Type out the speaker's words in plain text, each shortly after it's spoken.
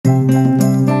Hi,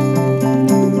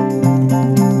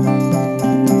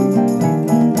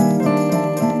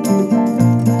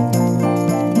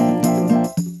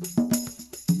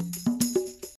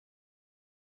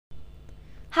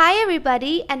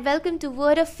 everybody, and welcome to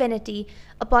Word Affinity,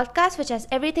 a podcast which has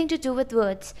everything to do with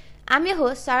words. I'm your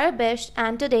host, Sarah Bish,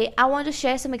 and today I want to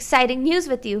share some exciting news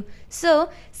with you. So,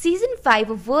 Season 5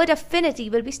 of Word Affinity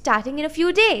will be starting in a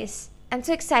few days. I'm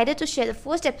so excited to share the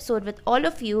first episode with all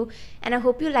of you, and I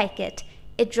hope you like it.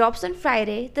 It drops on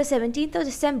Friday, the 17th of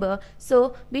December,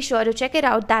 so be sure to check it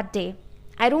out that day.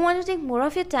 I don't want to take more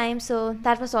of your time, so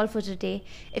that was all for today.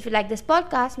 If you like this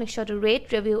podcast, make sure to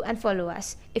rate, review, and follow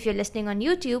us. If you're listening on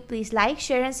YouTube, please like,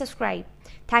 share, and subscribe.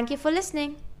 Thank you for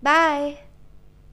listening. Bye.